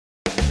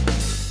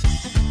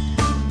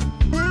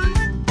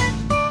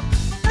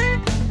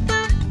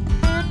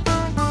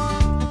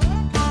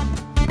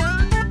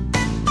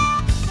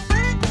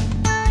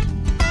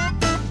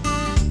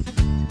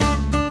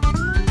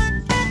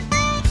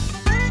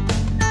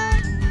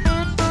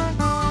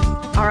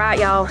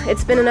Alright y'all,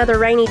 it's been another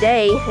rainy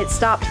day. It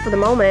stopped for the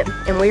moment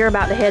and we are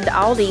about to head to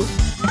Aldi.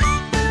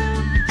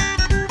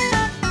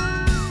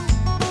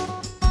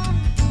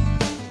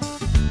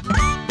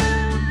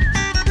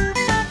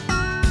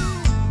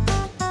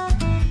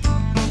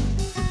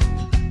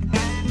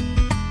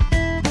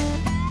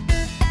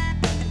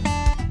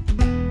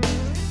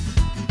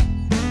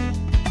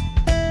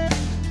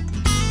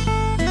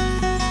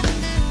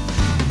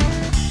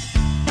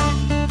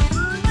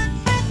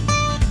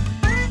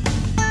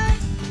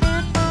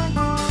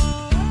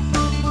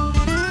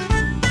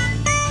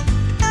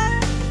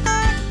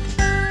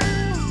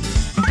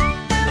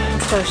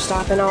 First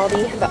stop in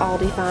Aldi, the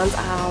Aldi Finds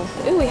aisle.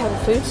 Ooh, we have a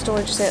food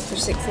storage set for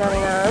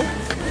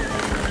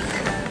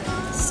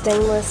 $6.99.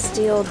 Stainless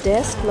steel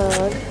desk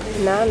mug,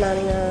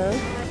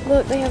 $9.99.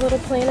 Look, they have little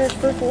planters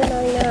for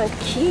 $4.99.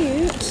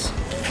 Cute.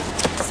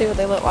 Let's see what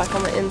they look like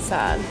on the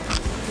inside.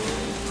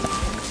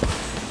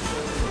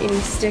 Any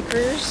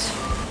stickers?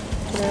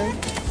 No.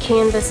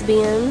 Canvas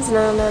bins,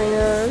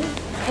 $9.99.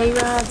 Hay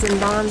rides and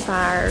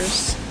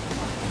bonfires.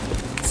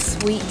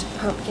 Sweet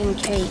pumpkin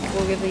cake.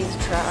 We'll give these a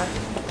try.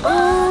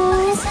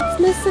 Oh, it's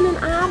missing an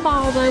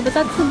eyeball though, but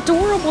that's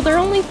adorable. They're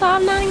only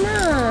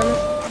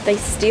 $5.99. They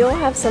still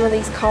have some of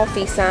these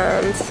coffee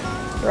signs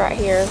right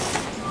here.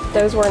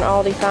 Those were an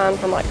Aldi find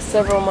from like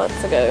several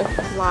months ago.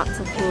 Lots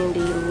of candy,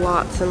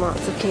 lots and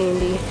lots of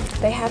candy.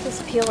 They have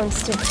this peel and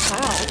stick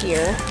tile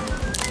here.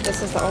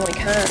 This is the only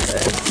kind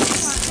though.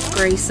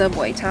 Gray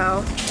Subway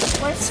tile.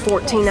 It's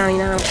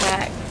 $14.99 a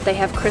pack. They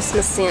have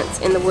Christmas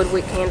scents in the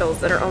woodwick candles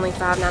that are only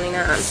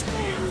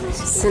 $5.99.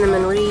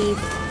 Cinnamon wreath.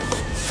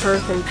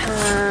 Earth and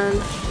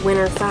Pine,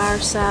 Winter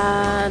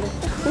Fireside,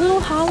 little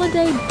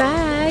holiday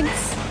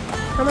bags.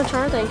 How much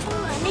are they?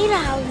 Oh, I need a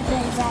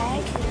holiday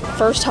bag.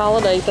 First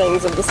holiday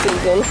things of the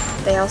season.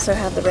 They also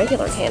have the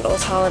regular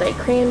candles, holiday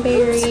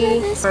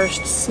cranberry,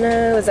 first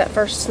snow. Is that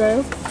first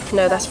snow?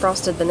 No, that's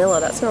frosted vanilla.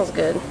 That smells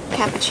good.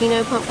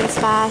 Cappuccino pumpkin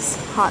spice,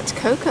 hot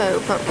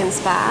cocoa pumpkin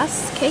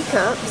spice,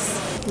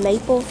 K-cups,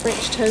 maple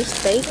French toast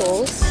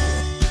bagels.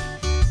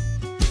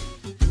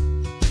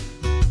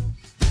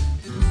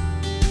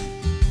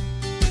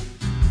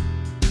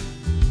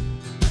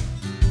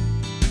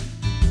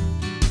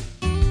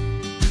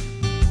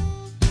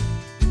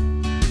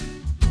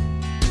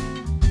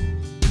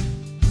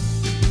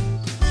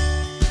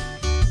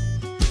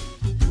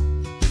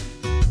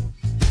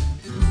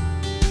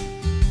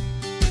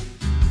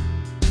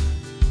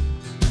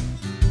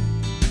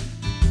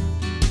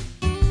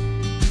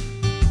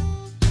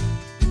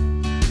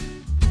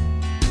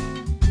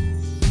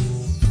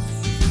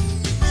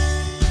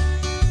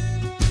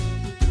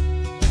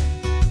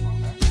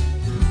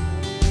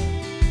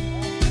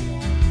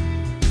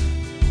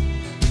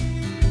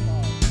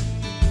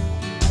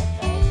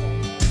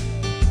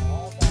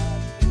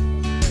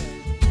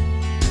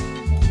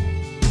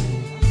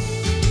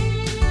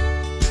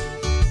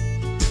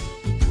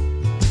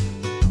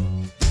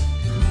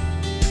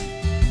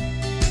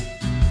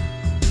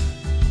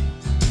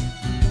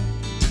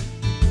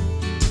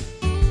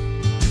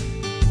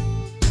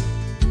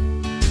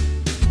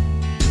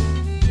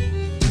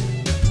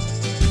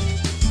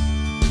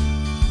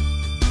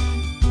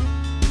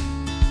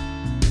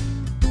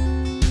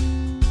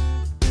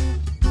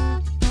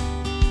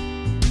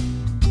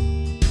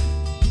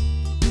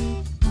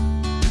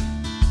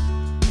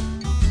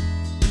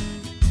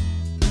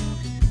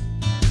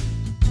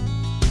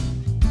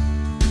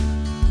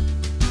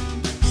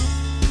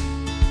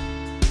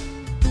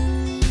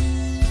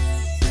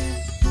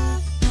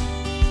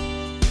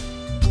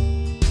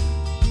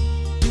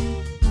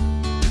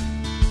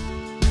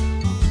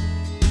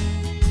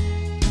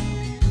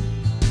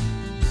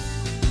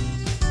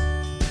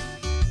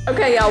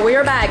 Okay, y'all, we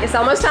are back. It's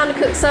almost time to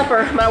cook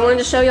supper, but I wanted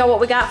to show y'all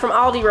what we got from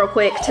Aldi real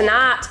quick.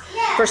 Tonight,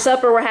 for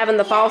supper, we're having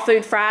the Fall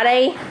Food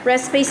Friday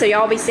recipe, so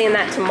y'all will be seeing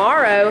that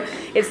tomorrow.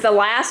 It's the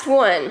last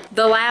one,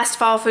 the last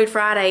Fall Food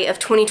Friday of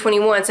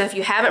 2021. So if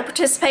you haven't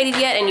participated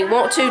yet and you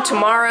want to,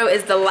 tomorrow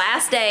is the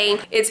last day.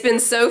 It's been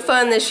so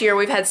fun this year.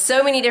 We've had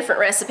so many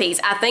different recipes.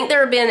 I think there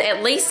have been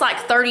at least like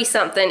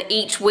 30-something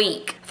each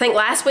week. I think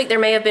last week there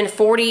may have been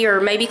 40 or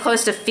maybe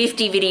close to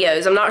 50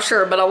 videos. I'm not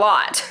sure, but a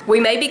lot. We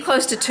may be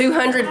close to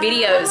 200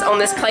 videos on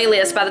this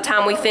playlist by the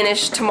time we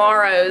finish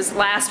tomorrow's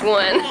last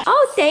one.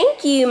 Oh,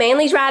 thank you.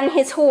 Manly's riding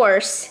his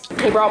horse.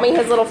 He brought me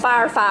his little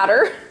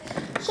firefighter.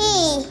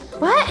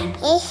 What?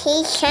 He's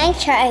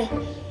change.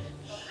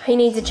 He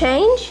needs a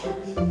change?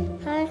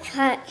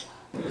 Okay.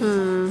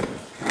 Woohoo!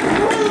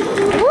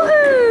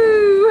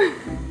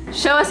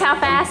 Show us how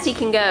fast he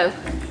can go.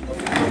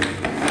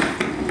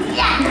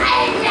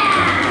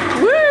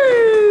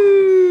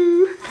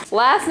 Woo!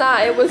 Last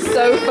night it was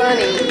so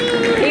funny.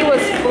 He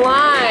was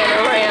flying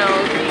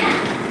around.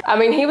 I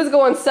mean, he was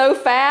going so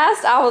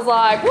fast, I was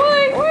like,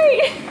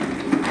 wait.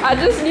 I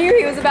just knew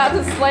he was about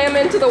to slam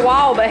into the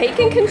wall, but he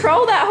can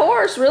control that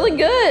horse really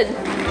good.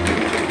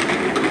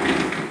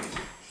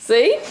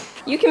 See?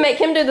 You can make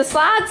him do the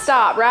slide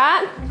stop,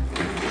 right?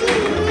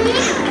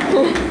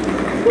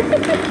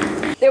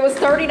 It was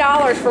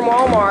 $30 from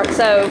Walmart.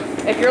 So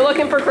if you're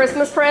looking for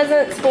Christmas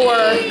presents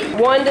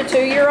for 1 to 2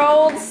 year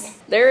olds,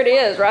 there it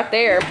is right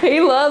there.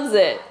 He loves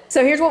it.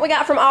 So here's what we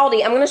got from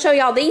Aldi. I'm gonna show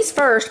y'all these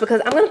first because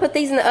I'm gonna put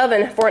these in the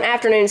oven for an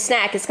afternoon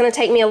snack. It's gonna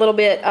take me a little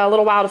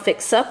while to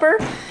fix supper.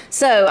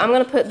 So I'm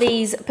gonna put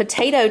these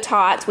potato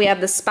tots. We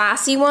have the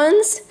spicy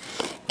ones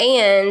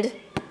and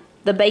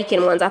the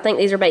bacon ones. I think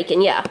these are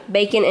bacon, yeah,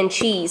 bacon and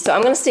cheese. So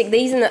I'm gonna stick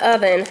these in the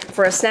oven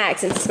for a snack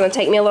since it's gonna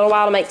take me a little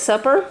while to make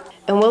supper,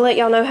 and we'll let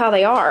y'all know how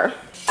they are.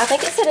 I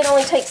think it said it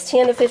only takes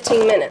 10 to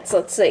 15 minutes.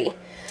 Let's see.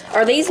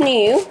 Are these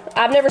new?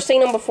 I've never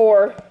seen them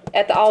before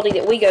at the Aldi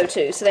that we go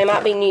to, so they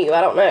might be new, I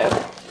don't know.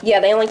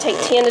 Yeah, they only take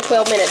 10 to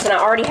 12 minutes, and I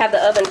already have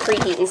the oven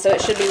preheating, so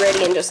it should be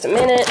ready in just a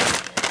minute.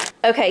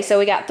 Okay, so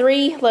we got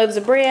 3 loaves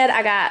of bread.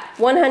 I got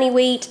 1 honey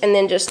wheat and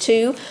then just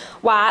 2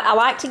 white. I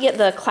like to get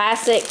the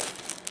classic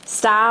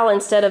style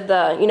instead of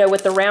the, you know,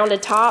 with the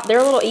rounded top. They're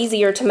a little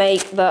easier to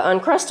make, the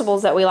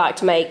Uncrustables that we like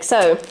to make.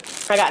 So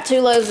I got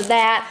 2 loaves of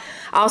that.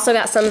 I also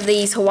got some of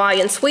these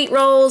Hawaiian sweet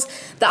rolls.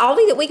 The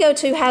Aldi that we go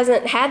to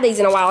hasn't had these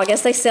in a while. I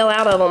guess they sell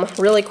out of them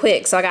really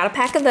quick. So I got a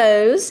pack of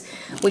those.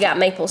 We got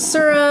maple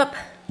syrup,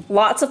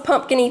 lots of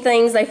pumpkin-y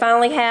things. They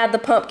finally had the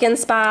pumpkin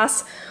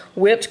spice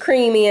whipped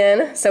cream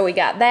in, so we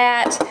got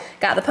that.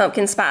 Got the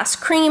pumpkin spice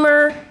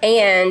creamer,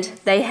 and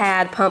they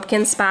had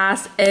pumpkin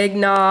spice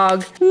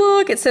eggnog.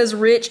 Look, it says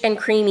rich and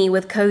creamy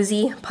with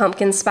cozy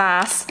pumpkin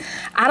spice.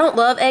 I don't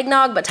love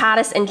eggnog, but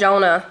Titus and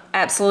Jonah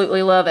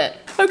absolutely love it.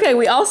 Okay,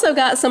 we also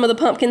got some of the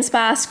pumpkin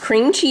spice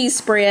cream cheese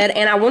spread,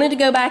 and I wanted to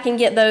go back and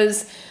get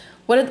those.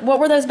 What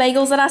were those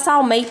bagels that I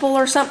saw? Maple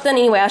or something?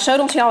 Anyway, I showed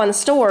them to y'all in the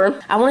store.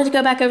 I wanted to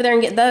go back over there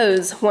and get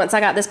those once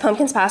I got this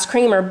pumpkin spice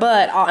creamer,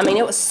 but I mean,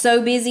 it was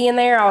so busy in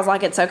there. I was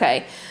like, it's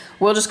okay.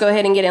 We'll just go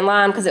ahead and get in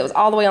line because it was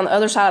all the way on the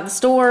other side of the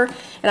store.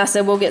 And I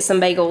said, we'll get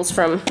some bagels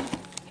from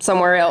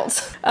somewhere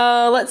else.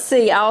 Let's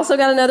see. I also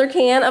got another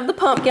can of the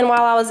pumpkin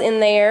while I was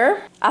in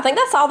there. I think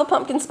that's all the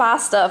pumpkin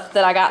spice stuff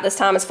that I got this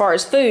time as far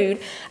as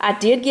food. I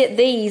did get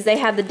these. They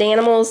have the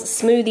Danimals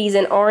smoothies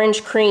in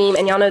orange cream,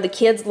 and y'all know the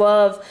kids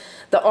love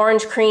the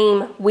orange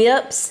cream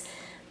whips,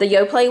 the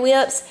Yoplait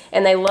whips,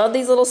 and they love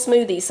these little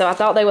smoothies, so I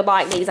thought they would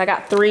like these. I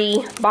got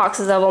 3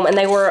 boxes of them, and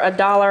they were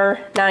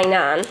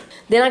 $1.99.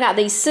 Then I got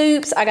these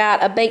soups. I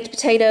got a baked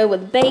potato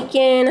with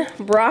bacon,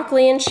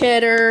 broccoli and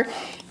cheddar,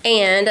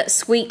 and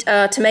sweet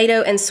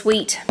tomato and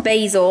sweet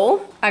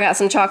basil. I got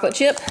some chocolate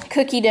chip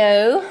cookie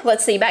dough.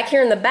 Let's see, back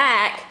here in the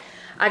back,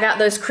 I got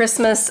those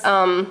Christmas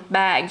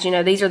bags. You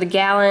know, these are the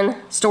gallon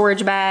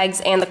storage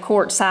bags and the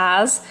quart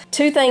size.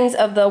 2 things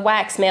of the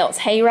wax melts,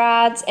 hay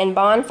rides and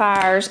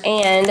bonfires,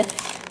 and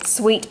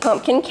sweet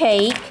pumpkin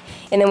cake.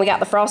 And then we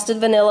got the frosted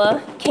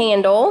vanilla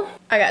candle.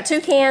 I got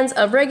 2 cans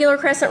of regular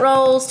crescent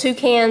rolls, 2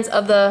 cans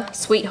of the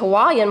sweet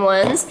Hawaiian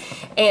ones,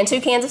 and 2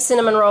 cans of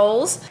cinnamon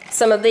rolls.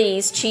 Some of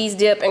these cheese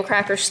dip and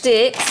cracker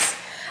sticks.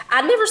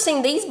 I'd never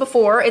seen these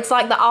before. It's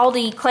like the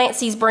Aldi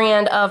Clancy's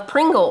brand of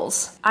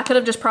Pringles. I could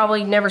have just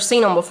probably never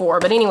seen them before,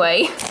 but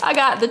anyway. I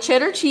got the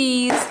cheddar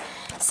cheese,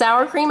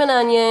 sour cream and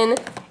onion,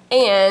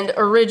 and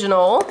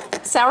original.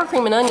 Sour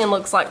cream and onion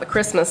looks like the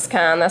Christmas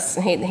kind.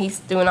 He's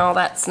doing all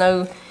that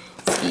snow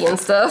ski and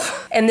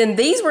stuff. And then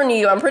these were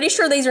new. I'm pretty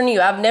sure these are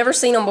new. I've never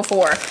seen them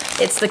before.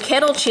 It's the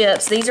kettle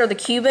chips. These are the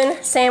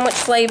Cuban sandwich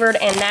flavored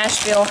and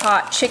Nashville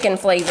hot chicken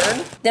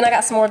flavored. Then I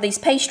got some more of these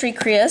pastry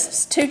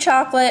crisps, 2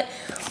 chocolate,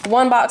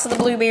 1 box of the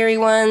blueberry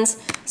ones,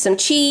 some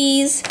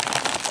cheese.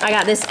 I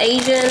got this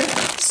Asian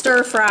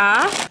stir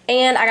fry,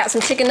 and I got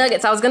some chicken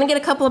nuggets. I was gonna get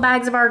a couple of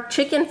bags of our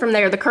chicken from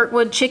there, the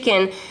Kirkwood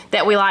chicken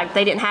that we liked.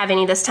 They didn't have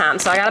any this time,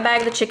 so I got a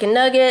bag of the chicken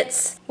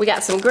nuggets. We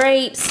got some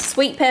grapes,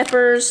 sweet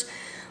peppers,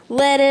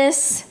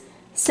 lettuce,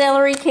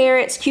 celery,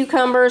 carrots,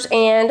 cucumbers,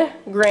 and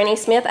Granny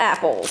Smith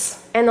apples.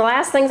 And the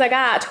last things I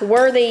got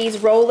were these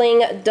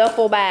rolling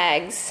duffel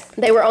bags.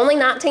 They were only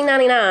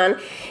 $19.99,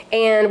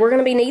 and we're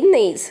gonna be needing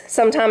these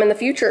sometime in the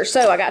future.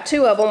 So I got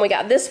 2 of them. We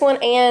got this one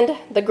and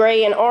the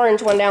gray and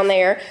orange one down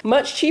there.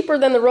 Much cheaper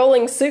than the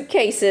rolling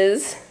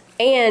suitcases,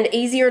 and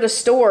easier to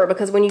store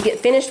because when you get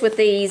finished with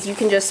these, you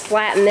can just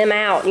flatten them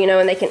out, you know,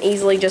 and they can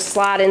easily just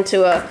slide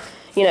into a,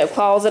 you know,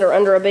 closet or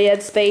under a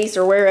bed space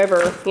or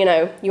wherever, you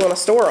know, you want to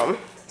store them.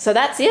 So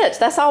that's it.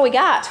 That's all we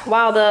got.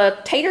 While the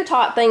tater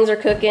tot things are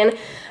cooking,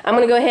 I'm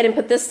going to go ahead and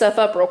put this stuff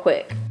up real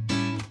quick.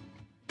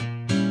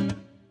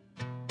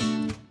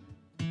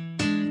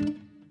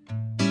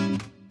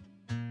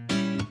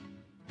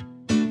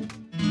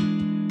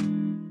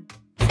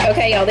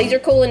 Okay, y'all, these are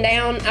cooling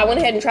down. I went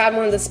ahead and tried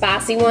one of the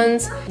spicy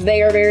ones.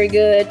 They are very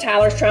good.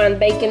 Tyler's trying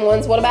bacon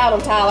ones. What about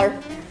them, Tyler?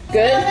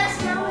 Good?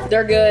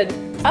 They're good.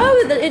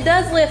 Oh, it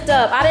does lift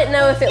up. I didn't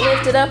know if it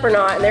lifted up or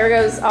not. And there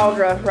goes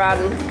Audra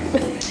riding.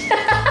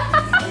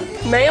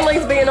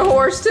 Manly's being a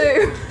horse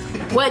too.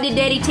 What did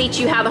Daddy teach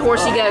you how the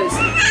horsey goes?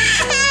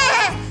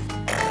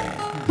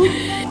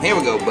 Here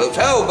we go, Boots.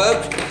 Oh,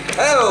 Boots.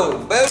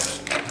 Oh,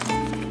 Boots.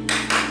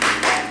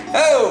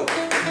 Oh.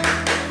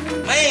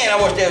 Man, I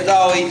wish that was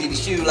all easy to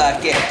shoot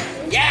like that.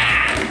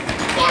 Yeah.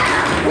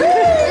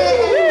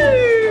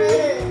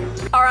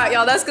 All right, y'all.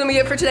 y'all, that's gonna be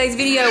it for today's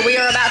video. We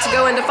are about to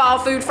go into Fall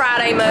Food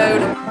Friday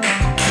mode.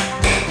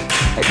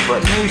 Hey,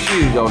 put new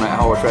shoes on that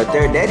horse right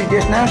there. Daddy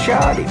just now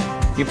shot him.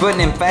 You putting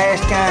them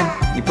fast kind?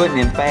 You putting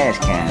them fast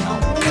kind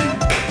on.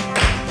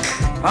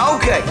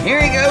 Okay,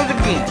 here he goes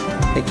again.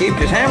 He keeps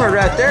his hammer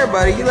right there,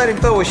 buddy. You let him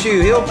throw a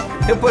shoe, he'll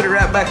put it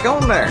right back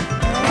on there.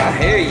 I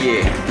hear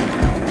you.